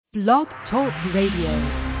Blog Talk Radio.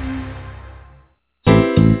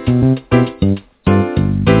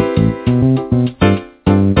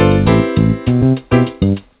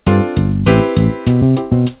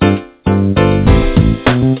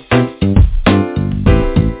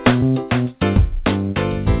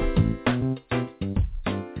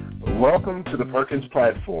 Welcome to the Perkins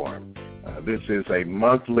Platform. This is a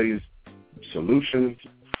monthly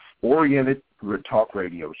solutions-oriented talk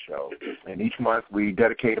radio show. And each month we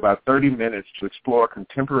dedicate about 30 minutes to explore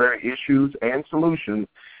contemporary issues and solutions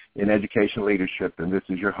in education leadership. And this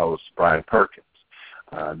is your host, Brian Perkins.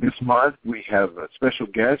 This month we have a special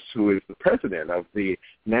guest who is the president of the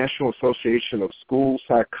National Association of School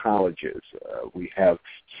Psychologists. We have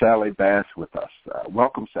Sally Baas with us.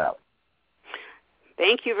 Welcome, Sally.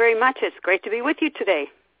 Thank you very much. It's great to be with you today.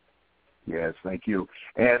 Yes, thank you.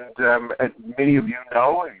 And many of you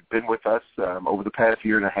know, you've been with us over the past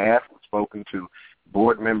year and a half. We've spoken to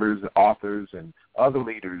board members, authors, and other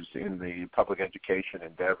leaders in the public education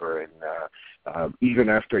endeavor. And even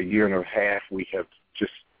after a year and a half, we have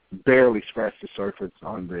just barely scratched the surface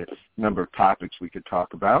on the number of topics we could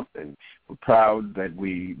talk about. And we're proud that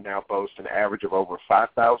we now boast an average of over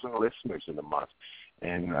 5,000 listeners in a month.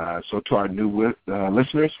 And so to our new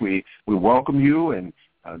listeners, we welcome you and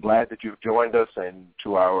glad that you've joined us, and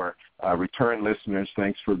to our return listeners,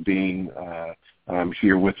 thanks for being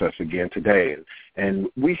here with us again today. And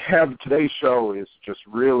we have today's show is just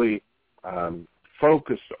really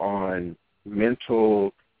focused on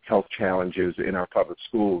mental health challenges in our public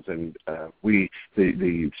schools, and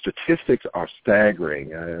the statistics are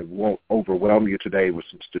staggering. I won't overwhelm you today with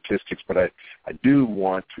some statistics, but I do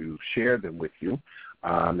want to share them with you.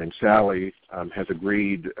 And Sally has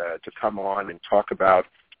agreed to come on and talk about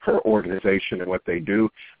her organization and what they do.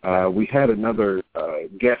 We had another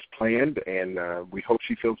guest planned, and we hope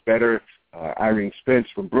she feels better. Irene Spence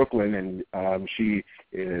from Brooklyn, and she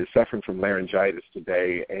is suffering from laryngitis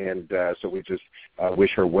today, and so we just wish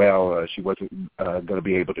her well. She wasn't going to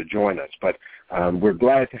be able to join us, but we're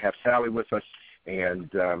glad to have Sally with us. And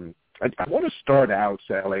I want to start out,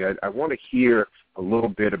 Sally. I want to hear a little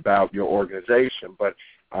bit about your organization, but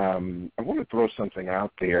I want to throw something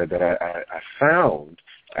out there that I found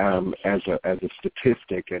as a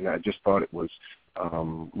statistic, and I just thought it was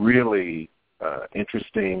really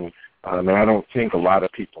interesting, and I don't think a lot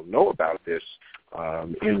of people know about this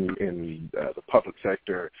in the public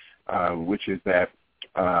sector, which is that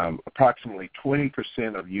approximately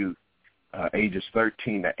 20% of youth ages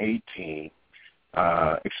 13 to 18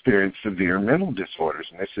 experience severe mental disorders,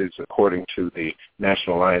 and this is according to the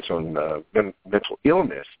National Alliance on Mental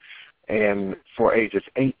Illness. And for ages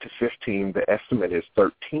 8 to 15, the estimate is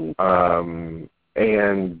 13.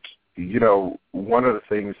 And, you know, one of the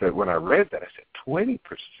things that when I read that, I said 20%,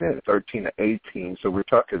 13 to 18, so we're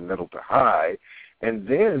talking middle to high, and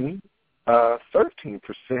then 13%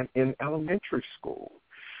 in elementary school,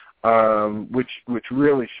 which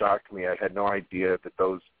really shocked me. I had no idea that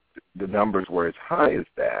the numbers were as high as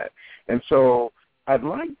that. And so I'd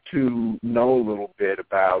like to know a little bit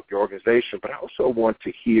about your organization, but I also want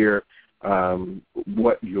to hear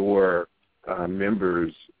what your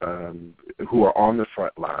members who are on the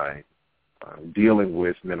front line dealing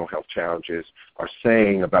with mental health challenges are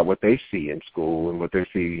saying about what they see in school and what they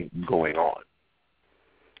see going on.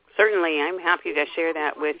 Certainly, I'm happy to share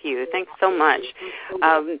that with you. Thanks so much.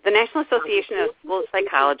 The National Association of School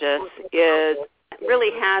Psychologists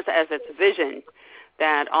really has as its vision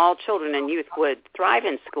that all children and youth would thrive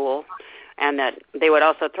in school, and that they would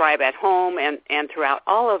also thrive at home and throughout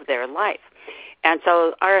all of their life. And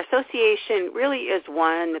so our association really is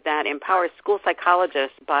one that empowers school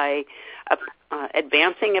psychologists by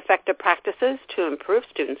advancing effective practices to improve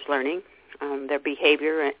students' learning, their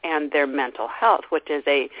behavior, and their mental health, which is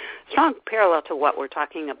a strong parallel to what we're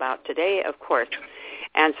talking about today, of course.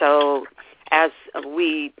 And so as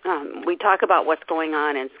we talk about what's going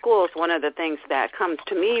on in schools, one of the things that comes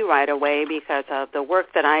to me right away because of the work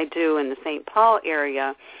that I do in the St. Paul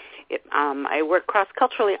area, I work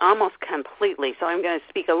cross-culturally almost completely. So I'm going to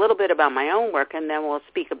speak a little bit about my own work, and then we'll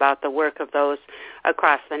speak about the work of those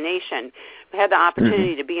across the nation. I had the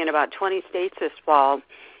opportunity to be in about 20 states this fall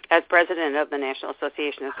as president of the National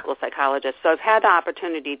Association of School Psychologists. So I've had the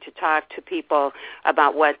opportunity to talk to people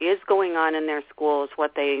about what is going on in their schools,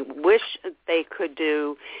 what they wish they could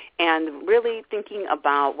do, and really thinking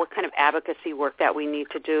about what kind of advocacy work that we need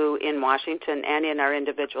to do in Washington and in our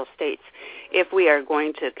individual states if we are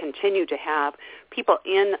going to continue to have people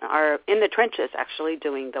in the trenches actually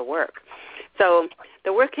doing the work. So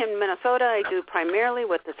the work in Minnesota I do primarily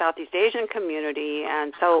with the Southeast Asian community,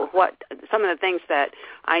 and so some of the things that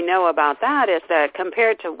I know about that is that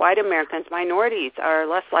compared to white Americans, minorities are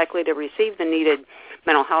less likely to receive the needed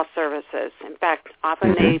mental health services. In fact,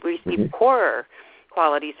 often they receive poorer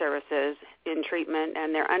quality services in treatment,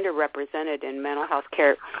 and they're underrepresented in mental health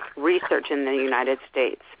care research in the United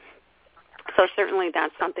States. So certainly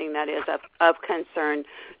that's something that is of concern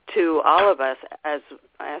to all of us as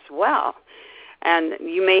well. And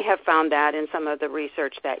you may have found that in some of the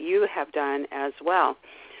research that you have done as well.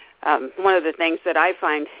 One of the things that I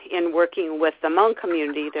find in working with the Hmong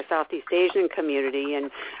community, the Southeast Asian community, and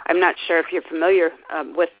I'm not sure if you're familiar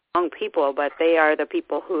with Hmong people, but they are the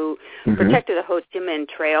people who protected the Ho Chi Minh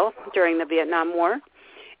Trail during the Vietnam War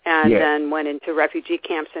and then went into refugee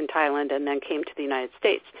camps in Thailand and then came to the United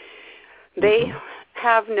States. They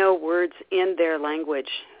have no words in their language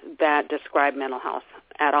that describe mental health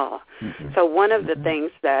at all. So one of the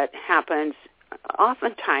things that happens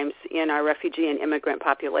oftentimes in our refugee and immigrant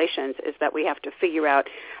populations is that we have to figure out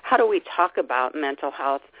how do we talk about mental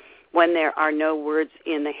health when there are no words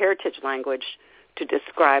in the heritage language to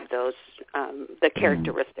describe those the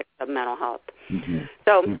characteristics of mental health.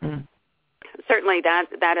 So certainly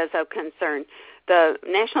that is of concern. The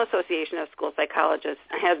National Association of School Psychologists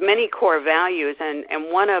has many core values, and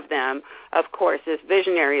one of them, of course, is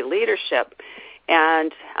visionary leadership.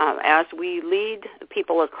 And as we lead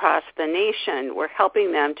people across the nation, we're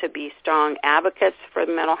helping them to be strong advocates for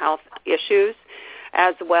the mental health issues,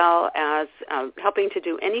 as well as helping to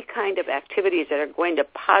do any kind of activities that are going to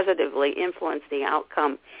positively influence the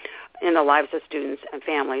outcome in the lives of students and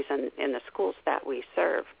families and in the schools that we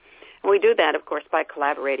serve. And we do that, of course, by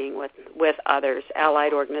collaborating with others,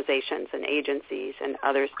 allied organizations and agencies and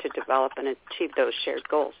others to develop and achieve those shared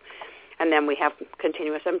goals. And then we have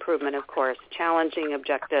continuous improvement, of course, challenging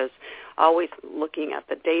objectives, always looking at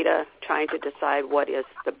the data, trying to decide what is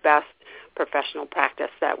the best professional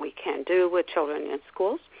practice that we can do with children in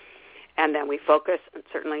schools. And then we focus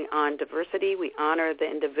certainly on diversity. We honor the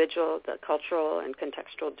individual, the cultural and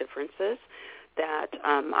contextual differences that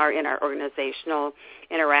are in our organizational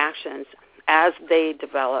interactions as they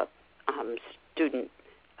develop student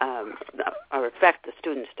or affect the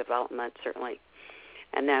student's development, certainly.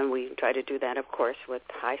 And then we try to do that, of course, with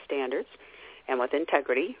high standards and with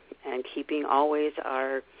integrity and keeping always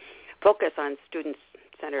our focus on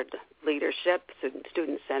student-centered leadership,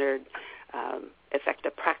 student-centered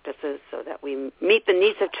effective practices so that we meet the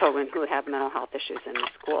needs of children who have mental health issues in the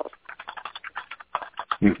schools.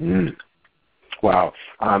 Wow.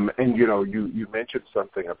 And, you mentioned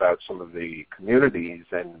something about some of the communities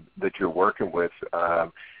and that you're working with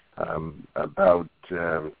about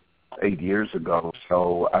 8 years ago.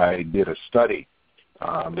 So I did a study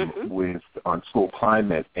on school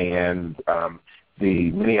climate, and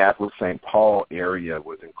the Minneapolis-St. Paul area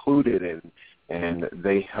was included in, and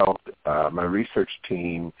they helped my research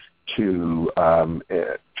team to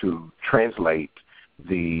translate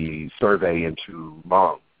the survey into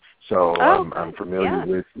Hmong. So I'm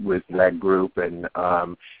familiar with that group, and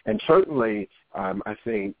certainly I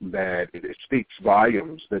think that it speaks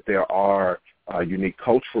volumes that there are unique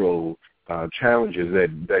cultural challenges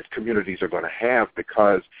that communities are going to have,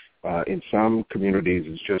 because in some communities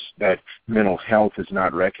it's just that mental health is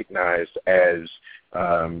not recognized as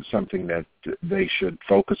something that they should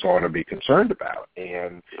focus on or be concerned about,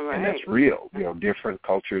 and that's real. Different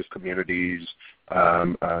cultures, communities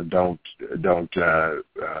don't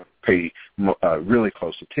pay really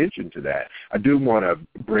close attention to that. I do want to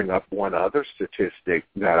bring up one other statistic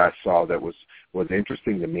that I saw that was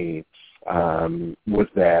interesting to me. Was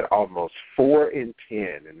that almost 4 in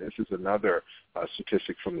 10, and this is another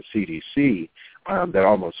statistic from the CDC, that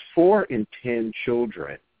almost 4 in 10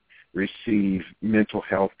 children receive mental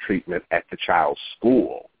health treatment at the child's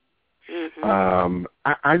school.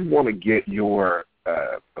 I want to get your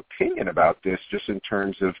opinion about this, just in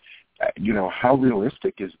terms of, how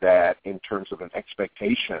realistic is that in terms of an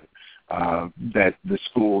expectation that the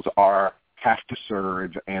schools have to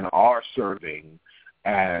serve and are serving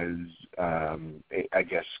as, I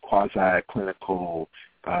guess, quasi-clinical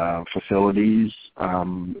facilities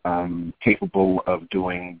capable of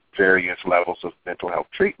doing various levels of mental health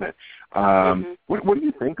treatment. What do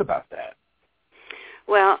you think about that?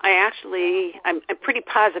 Well, I'm pretty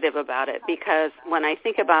positive about it, because when I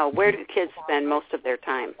think about where do kids spend most of their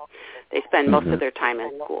time, they spend most of their time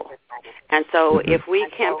in school. And so if we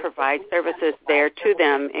can provide services there to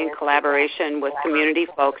them in collaboration with community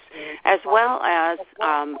folks, as well as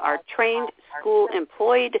our trained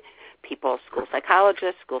school-employed people, school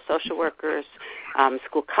psychologists, school social workers,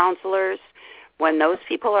 school counselors, when those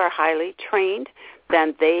people are highly trained,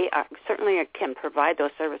 then they certainly can provide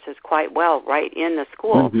those services quite well right in the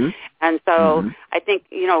school. Mm-hmm. And so I think,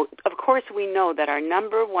 of course we know that our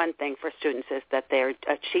number one thing for students is that they're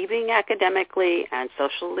achieving academically and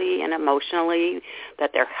socially and emotionally,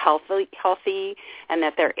 that they're healthy, and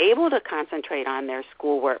that they're able to concentrate on their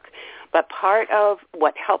schoolwork. But part of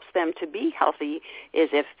what helps them to be healthy is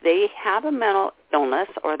if they have a mental illness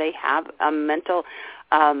or they have a mental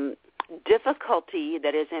difficulty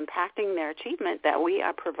that is impacting their achievement, that we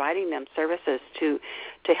are providing them services to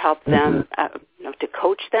help them, to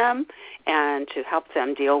coach them and to help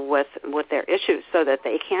them deal with their issues so that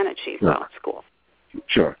they can achieve well at school.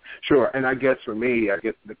 Sure. And I guess for me,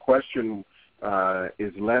 the question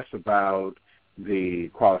is less about the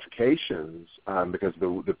qualifications because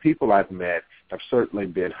the people I've met have certainly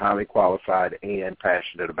been highly qualified and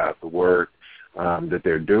passionate about the work that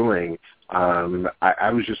they're doing. I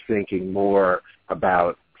was just thinking more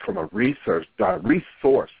about from a resource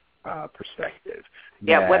perspective.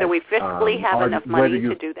 Yeah, whether we fiscally have enough money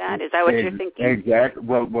to do that. Is that what you're thinking? Exactly.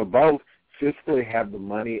 Well, both fiscally have the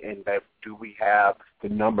money, and that do we have the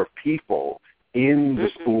number of people in the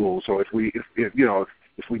school? So if we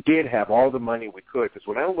did have all the money we could, because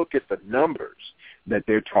when I look at the numbers that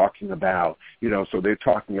they're talking about, so they're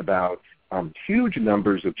talking about huge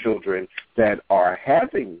numbers of children that are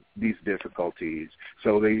having these difficulties.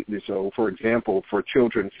 So for example, for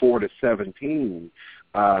children 4 to 17,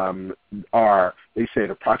 they said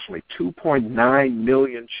approximately 2.9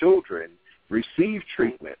 million children receive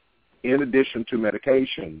treatment in addition to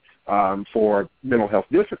medication for mental health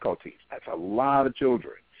difficulties. That's a lot of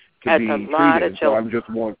children to be treated. Lot of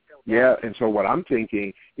children. And so what I'm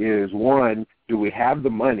thinking is, one, do we have the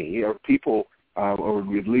money, or people, or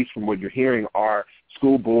at least from what you're hearing, are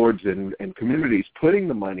school boards and communities putting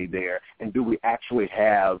the money there, and do we actually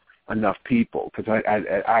have enough people? Because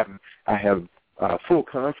I have full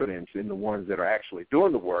confidence in the ones that are actually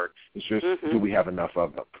doing the work. It's just, do we have enough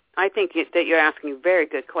of them? I think that you're asking very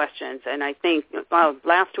good questions, and I think,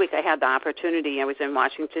 last week I had the opportunity, I was in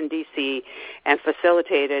Washington, D.C., and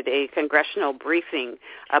facilitated a congressional briefing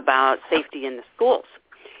about safety in the schools.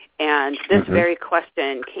 And this very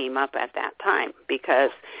question came up at that time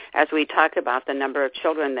because as we talk about the number of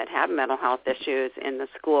children that have mental health issues in the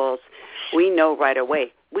schools, we know right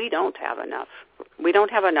away we don't have enough. We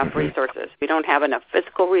don't have enough resources. We don't have enough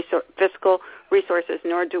fiscal resources,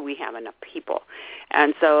 nor do we have enough people.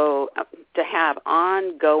 And so to have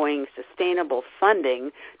ongoing sustainable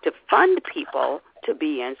funding to fund people to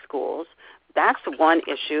be in schools, that's one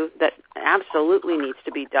issue that absolutely needs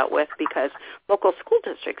to be dealt with because local school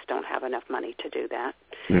districts don't have enough money to do that.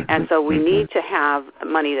 And so we need to have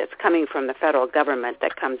money that's coming from the federal government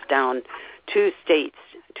that comes down to states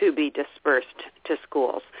to be dispersed to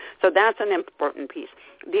schools. So that's an important piece.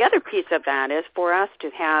 The other piece of that is for us to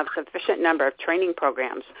have sufficient number of training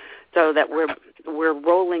programs so that we're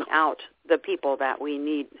rolling out the people that we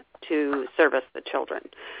need to service the children.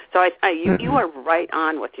 So you are right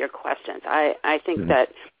on with your questions. I think that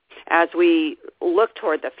as we look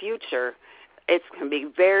toward the future, it's going to be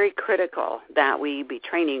very critical that we be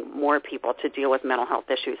training more people to deal with mental health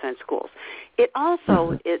issues in schools. It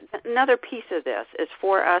also is another piece of this is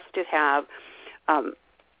for us to have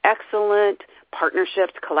excellent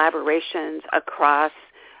partnerships, collaborations across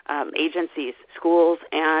agencies, schools,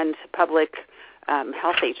 and public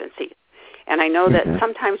health agencies. And I know that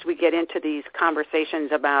sometimes we get into these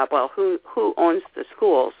conversations about, well, who owns the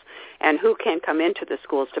schools and who can come into the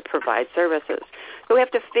schools to provide services. So we have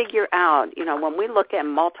to figure out, when we look at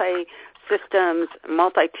multi-tiered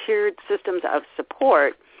systems of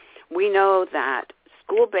support, we know that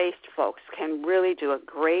school-based folks can really do a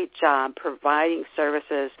great job providing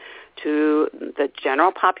services to the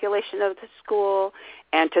general population of the school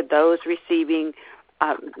and to those receiving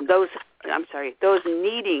those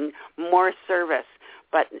needing more service.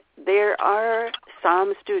 But there are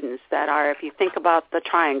some students that are, if you think about the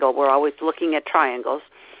triangle, we're always looking at triangles.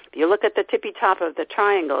 If you look at the tippy top of the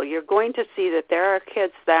triangle, you're going to see that there are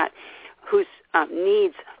kids whose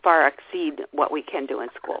needs far exceed what we can do in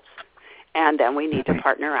schools. And then we need to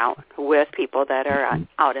partner out with people that are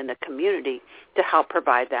out in the community to help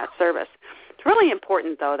provide that service. It's really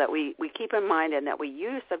important, though, that we keep in mind and that we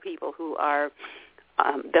use the people who are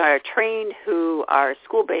that are trained, who are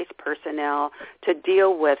school-based personnel, to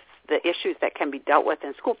deal with the issues that can be dealt with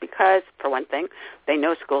in school because, for one thing, they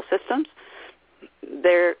know school systems.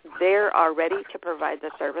 They're ready to provide the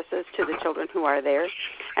services to the children who are there.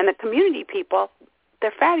 And the community people,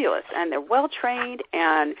 they're fabulous, and they're well-trained,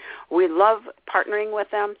 and we love partnering with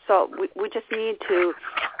them. So we just need to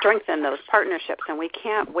strengthen those partnerships, and we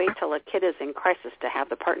can't wait till a kid is in crisis to have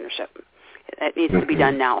the partnership. It needs to be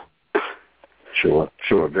done now. Sure.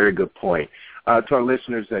 Very good point. To our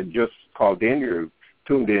listeners that just called in, you're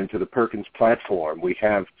tuned in to the Perkins platform. We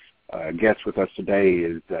have guest with us today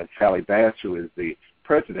is Sally Baas, who is the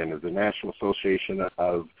president of the National Association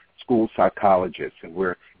of School Psychologists, and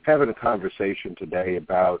we're having a conversation today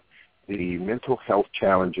about the mental health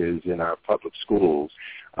challenges in our public schools.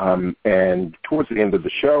 And towards the end of the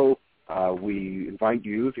show, we invite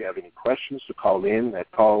you, if you have any questions, to call in.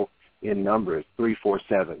 That call-in number is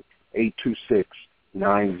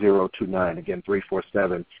 347-826-9029. Again,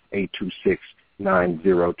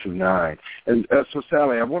 347-826-9029. And so,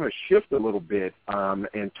 Sally, I want to shift a little bit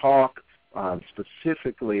and talk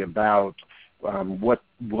specifically about what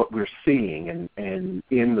we're seeing and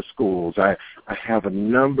in the schools. I have a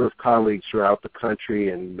number of colleagues throughout the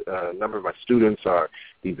country, and a number of my students are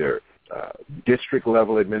either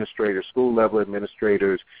district-level administrators, school-level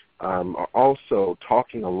administrators, are also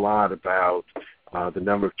talking a lot about the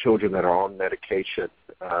number of children that are on medication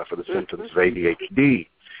for the symptoms of ADHD.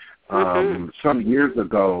 Some years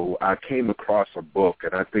ago, I came across a book,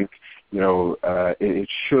 and I think, it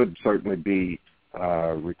should certainly be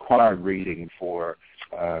required reading for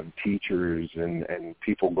teachers and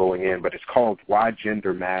people going in, but it's called Why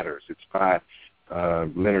Gender Matters. It's by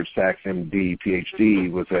Leonard Sachs, MD,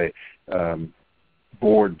 PhD, was a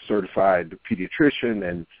board-certified pediatrician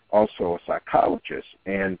and also a psychologist.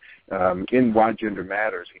 And in Why Gender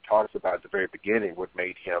Matters, he talks about at the very beginning what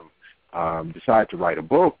made him decide to write a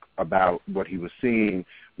book about what he was seeing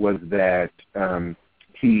was that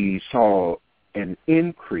he saw an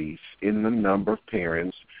increase in the number of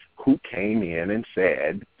parents who came in and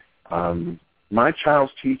said, my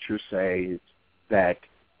child's teacher says that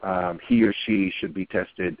he or she should be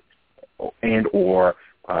tested and or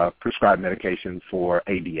prescribed medication for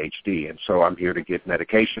ADHD, and so I'm here to get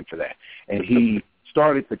medication for that. And he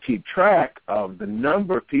started to keep track of the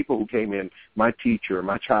number of people who came in, my teacher,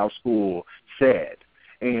 my child's school said.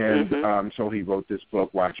 And so he wrote this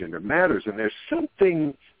book, Why Gender Matters. And there's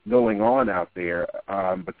something going on out there,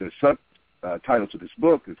 but the subtitle to this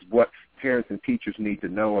book is What Parents and Teachers Need to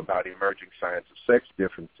Know About Emerging Signs of Sex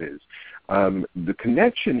Differences. The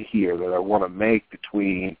connection here that I want to make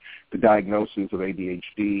between the diagnosis of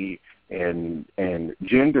ADHD and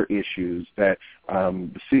gender issues, that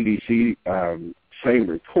the CDC same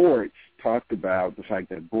report talked about the fact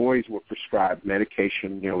that boys were prescribed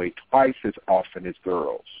medication nearly twice as often as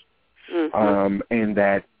girls, and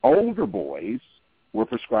that older boys were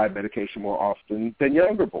prescribed medication more often than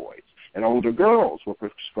younger boys, and older girls were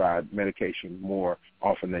prescribed medication more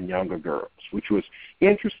often than younger girls, which was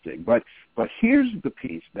interesting. But here's the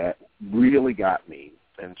piece that really got me,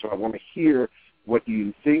 and so I want to hear what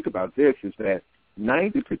you think about this, is that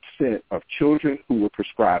 90% of children who were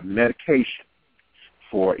prescribed medication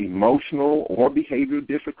for emotional or behavioral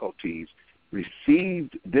difficulties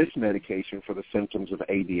received this medication for the symptoms of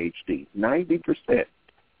ADHD. 90%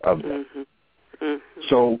 of them.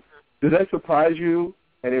 So does that surprise you?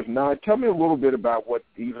 And if not, tell me a little bit about what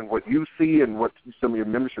you see and what some of your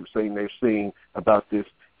membership saying they're seeing about this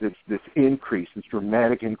increase, this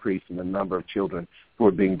dramatic increase in the number of children who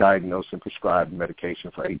are being diagnosed and prescribed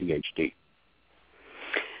medication for ADHD.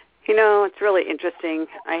 It's really interesting.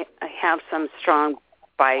 I have some strong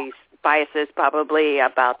biases probably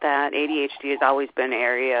about that. ADHD has always been an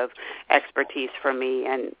area of expertise for me,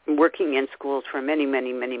 and working in schools for many,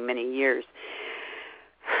 many, many, many years.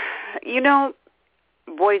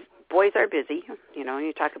 Boys are busy.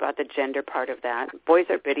 You talk about the gender part of that. Boys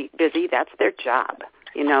are busy. That's their job,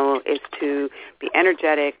 is to be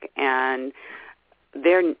energetic, and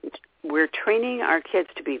we're training our kids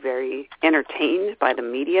to be very entertained by the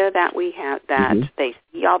media that we have, that they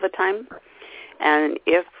see all the time. And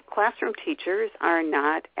if classroom teachers are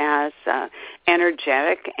not as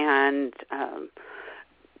energetic and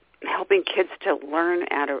helping kids to learn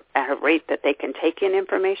at a rate that they can take in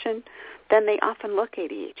information, then they often look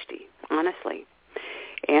ADHD, honestly.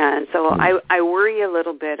 And so I worry a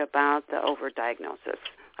little bit about the overdiagnosis.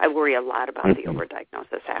 I worry a lot about the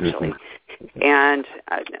overdiagnosis, actually. And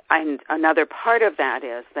another part of that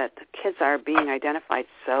is that the kids are being identified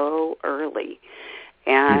so early,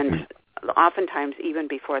 and oftentimes even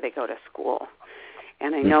before they go to school.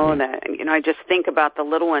 And I know that, I just think about the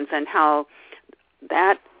little ones and how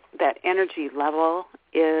that energy level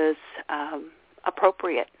is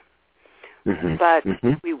appropriate. But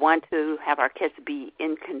we want to have our kids be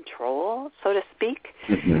in control, so to speak,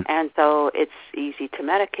 and so it's easy to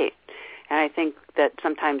medicate. And I think that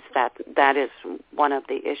sometimes that is one of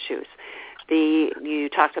the issues. You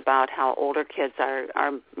talked about how older kids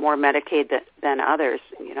are more medicated than others.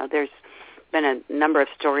 There's been a number of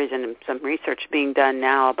stories and some research being done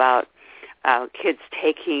now about kids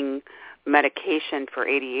taking medication for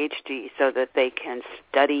ADHD so that they can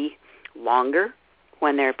study longer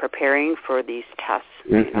when they're preparing for these tests,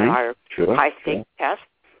 our high-stakes tests.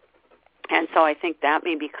 And so I think that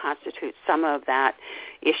maybe constitutes some of that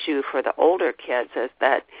issue for the older kids, is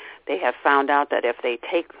that they have found out that if they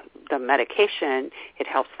take the medication, it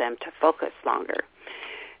helps them to focus longer.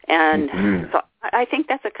 And so I think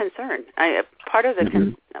that's a concern. I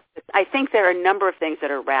think there are a number of things that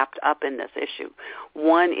are wrapped up in this issue.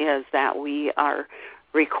 One is that we are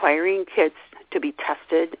requiring kids to be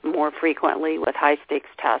tested more frequently with high-stakes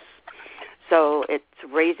tests. So it's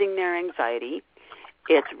raising their anxiety.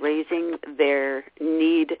 It's raising their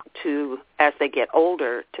need to, as they get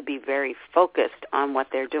older, to be very focused on what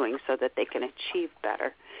they're doing so that they can achieve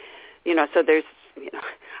better. So there's,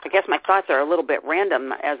 I guess my thoughts are a little bit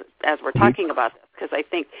random as we're talking about this, because I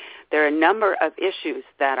think there are a number of issues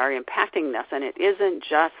that are impacting this, and it isn't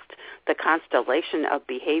just the constellation of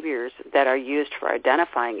behaviors that are used for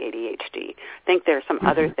identifying ADHD. I think there are some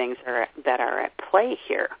other things that are at play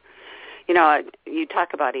here. You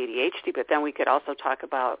talk about ADHD, but then we could also talk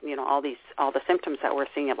about, all the symptoms that we're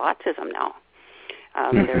seeing of autism now.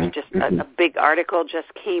 There's just a big article just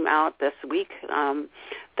came out this week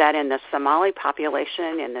that in the Somali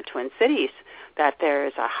population in the Twin Cities, that there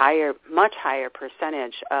is a much higher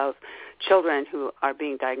percentage of children who are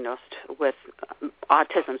being diagnosed with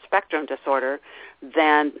autism spectrum disorder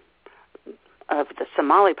than of the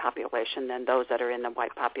Somali population than those that are in the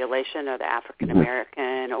white population or the African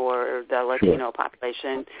American or the Latino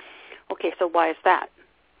population. Okay, so why is that?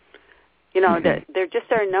 There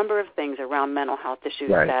are a number of things around mental health issues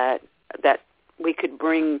that we could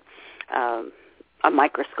bring a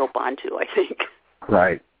microscope onto, I think.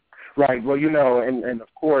 Right. Well, and of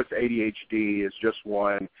course ADHD is just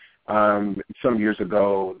one. Some years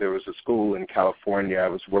ago, there was a school in California I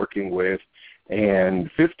was working with, and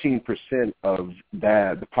 15% of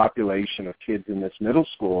the population of kids in this middle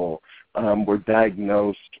school were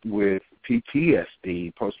diagnosed with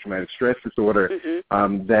PTSD, post-traumatic stress disorder,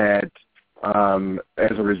 that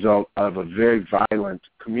as a result of a very violent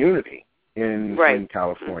community in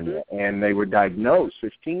California. And they were diagnosed,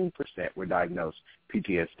 15% were diagnosed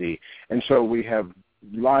PTSD. And so we have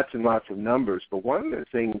lots and lots of numbers. But one of the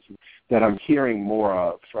things that I'm hearing more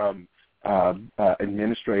of from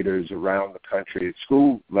administrators around the country,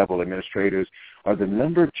 school-level administrators, are the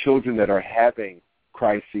number of children that are having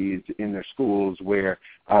crises in their schools, where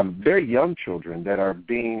very young children that are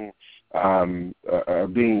being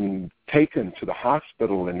taken to the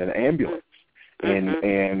hospital in an ambulance,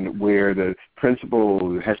 and where the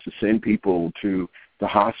principal has to send people to the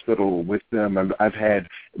hospital with them. I've heard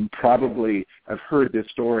this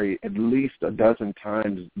story at least a dozen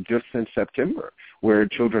times just since September, where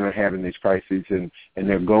children are having these crises and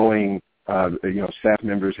they're going, staff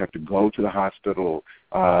members have to go to the hospital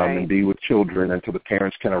and be with children until the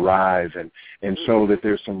parents can arrive, and so that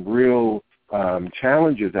there's some real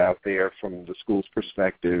challenges out there from the school's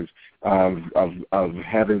perspective of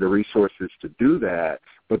having the resources to do that.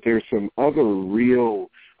 But there's some other real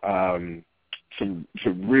some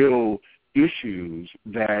real issues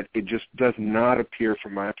that it just does not appear,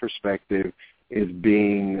 from my perspective, is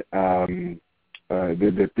being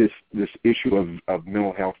that this issue of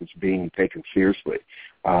mental health is being taken seriously.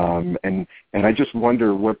 And I just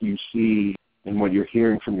wonder what you see and what you're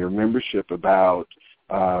hearing from your membership about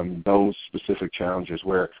those specific challenges,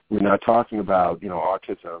 where we're not talking about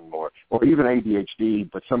autism or even ADHD,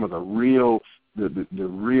 but some of the real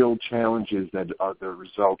challenges that are the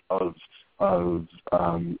result of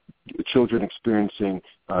children experiencing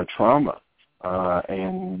trauma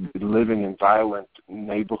and living in violent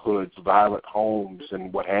neighborhoods, violent homes,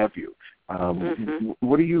 and what have you. How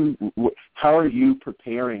are you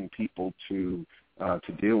preparing people to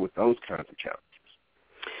deal with those kinds of challenges?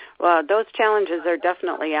 Well, those challenges are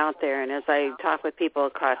definitely out there, and as I talk with people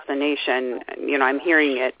across the nation, I'm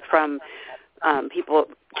hearing it from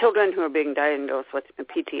children who are being diagnosed with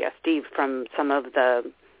PTSD from some of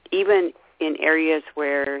even in areas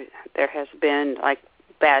where there has been like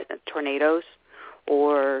bad tornadoes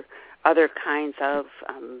or other kinds of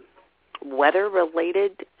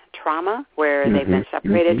weather-related trauma, where they've been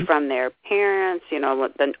separated from their parents,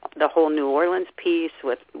 the whole New Orleans piece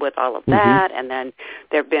with all of that, and then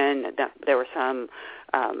there were some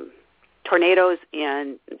tornadoes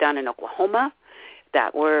down in Oklahoma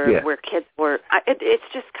that where kids were. It's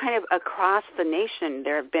just kind of across the nation.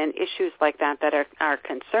 There have been issues like that are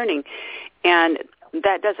concerning, and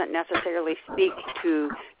that doesn't necessarily speak to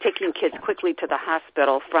taking kids quickly to the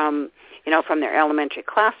hospital from their elementary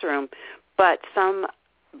classroom, but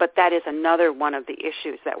that is another one of the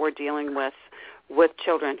issues that we're dealing with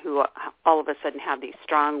children who all of a sudden have these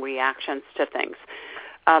strong reactions to things.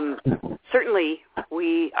 Certainly,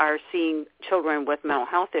 we are seeing children with mental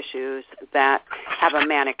health issues that have a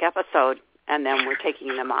manic episode, and then we're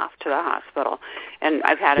taking them off to the hospital. And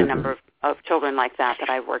I've had a number of children like that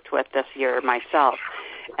I've worked with this year myself,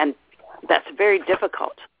 and that's very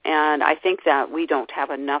difficult. And I think that we don't have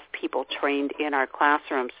enough people trained in our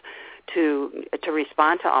classrooms to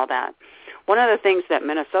respond to all that. One of the things that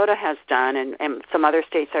Minnesota has done, and some other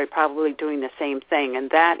states are probably doing the same thing, and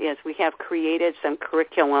that is we have created some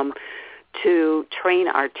curriculum to train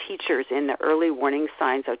our teachers in the early warning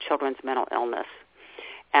signs of children's mental illness.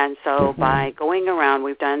 And so by going around,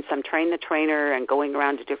 we've done some train the trainer and going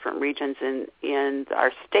around to different regions in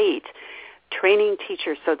our state, training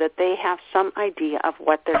teachers so that they have some idea of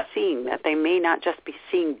what they're seeing, that they may not just be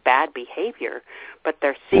seeing bad behavior, but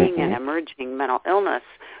they're seeing an emerging mental illness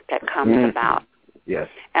that comes about. Yes.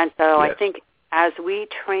 And so I think as we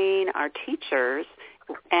train our teachers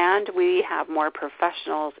and we have more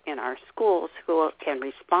professionals in our schools who can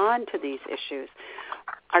respond to these issues,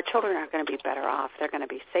 our children are going to be better off. They're going to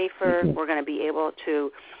be safer. We're going to be able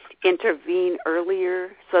to intervene earlier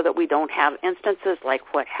so that we don't have instances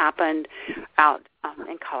like what happened out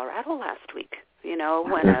in Colorado last week, when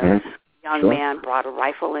a young man brought a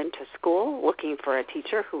rifle into school looking for a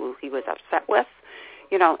teacher who he was upset with.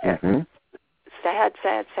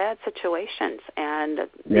 Sad situations. And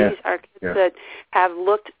these are kids that have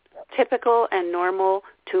looked typical and normal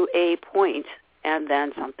to a point, and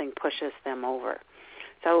then something pushes them over.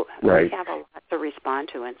 So we have a lot to respond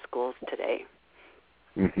to in schools today.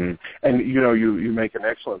 And, you make an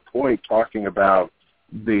excellent point talking about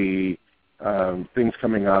the things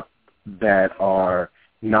coming up that are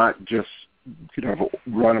not just,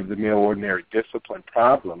 run-of-the-mill ordinary discipline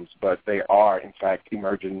problems, but they are, in fact,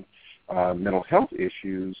 emerging mental health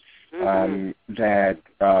issues that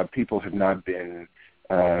people have not been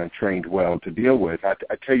trained well to deal with. I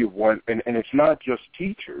tell you one, and it's not just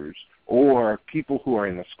teachers or people who are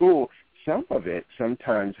in the school. Some of it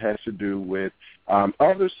sometimes has to do with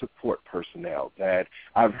other support personnel that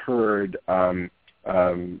I've heard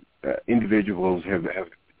individuals have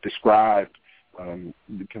described. Kind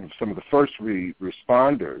of some of the first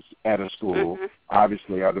responders at a school,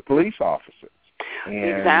 obviously, are the police officers.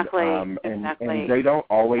 And, and they don't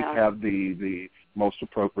always have the most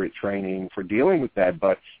appropriate training for dealing with that.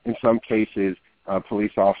 But in some cases,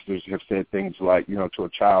 police officers have said things like, to a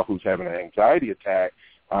child who's having an anxiety attack,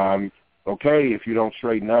 okay, if you don't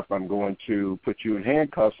straighten up, I'm going to put you in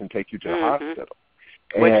handcuffs and take you to the hospital.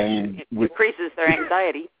 Which increases their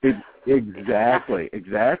anxiety. Exactly.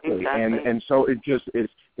 And so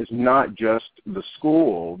it's not just the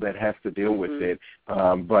school that has to deal with it,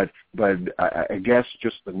 but I guess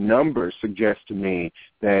just the numbers suggest to me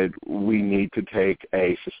that we need to take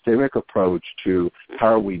a systemic approach to how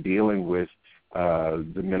are we dealing with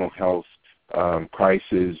the mental health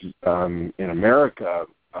crisis in America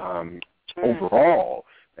overall,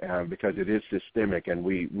 because it is systemic, and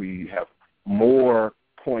we have more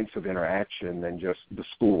points of interaction than just the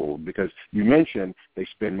school, because you mentioned they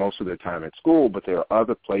spend most of their time at school, but there are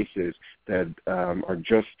other places that are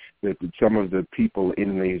just that some of the people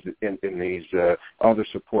in these other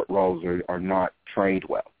support roles are not trained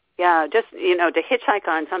well. Yeah, just, to hitchhike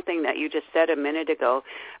on something that you just said a minute ago,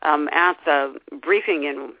 at the briefing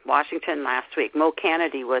in Washington last week, Mo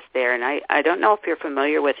Kennedy was there, and I don't know if you're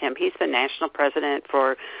familiar with him. He's the national president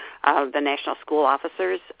for the National School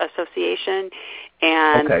Officers Association,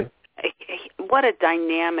 and what a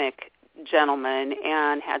dynamic gentleman,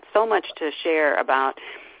 and had so much to share about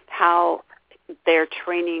how they're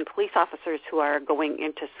training police officers who are going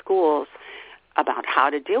into schools about how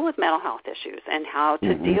to deal with mental health issues and how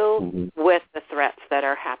to deal with the threats that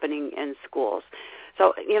are happening in schools.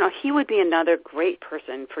 So, he would be another great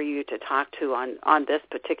person for you to talk to on this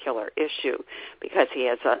particular issue, because he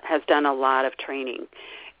has done a lot of training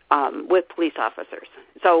with police officers.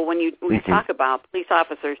 So when we talk about police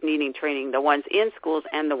officers needing training, the ones in schools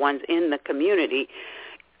and the ones in the community,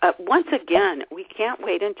 once again, we can't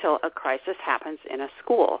wait until a crisis happens in a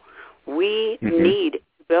school. We need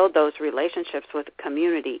build those relationships with the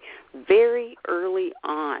community very early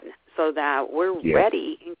on so that we're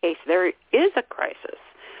ready in case there is a crisis,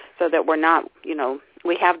 so that we're not,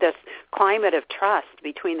 we have this climate of trust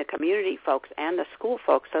between the community folks and the school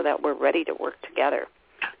folks so that we're ready to work together.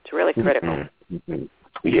 It's really critical. Mm-hmm.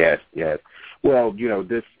 Yes. Well,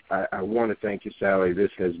 this, I want to thank you, Sally.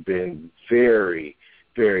 This has been very,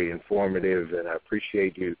 very informative, and I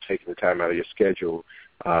appreciate you taking the time out of your schedule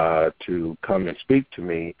to come and speak to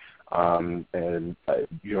me. I've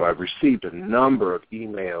received a number of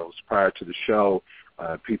emails prior to the show,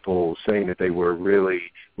 people saying that they were really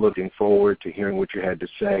looking forward to hearing what you had to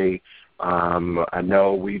say. I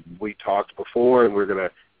know we talked before, and we're going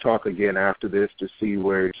to talk again after this to see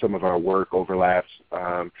where some of our work overlaps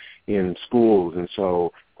in schools. And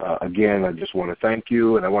so, again, I just want to thank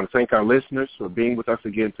you, and I want to thank our listeners for being with us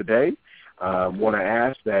again today. I want to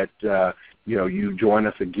ask that, you join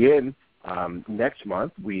us again next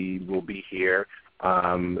month. We will be here,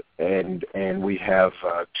 and we have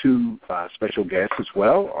two special guests as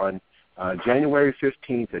well. On January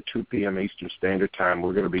 15th at 2 p.m. Eastern Standard Time,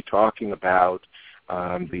 we're going to be talking about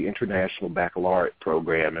the International Baccalaureate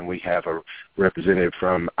Program, and we have a representative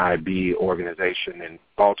from IB organization in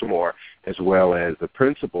Baltimore, as well as the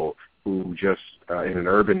principal who just, in an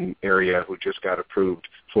urban area, who just got approved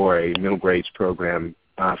for a middle grades program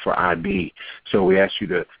for IB. So we ask you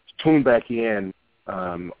to tune back in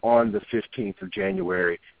on the 15th of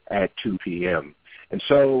January at 2 p.m. And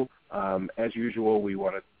so, as usual, we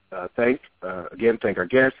want to thank our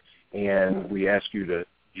guests, and we ask you to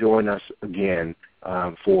join us again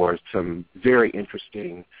for some very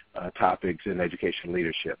interesting topics in education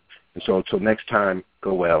leadership. And so until next time,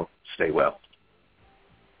 go well, stay well.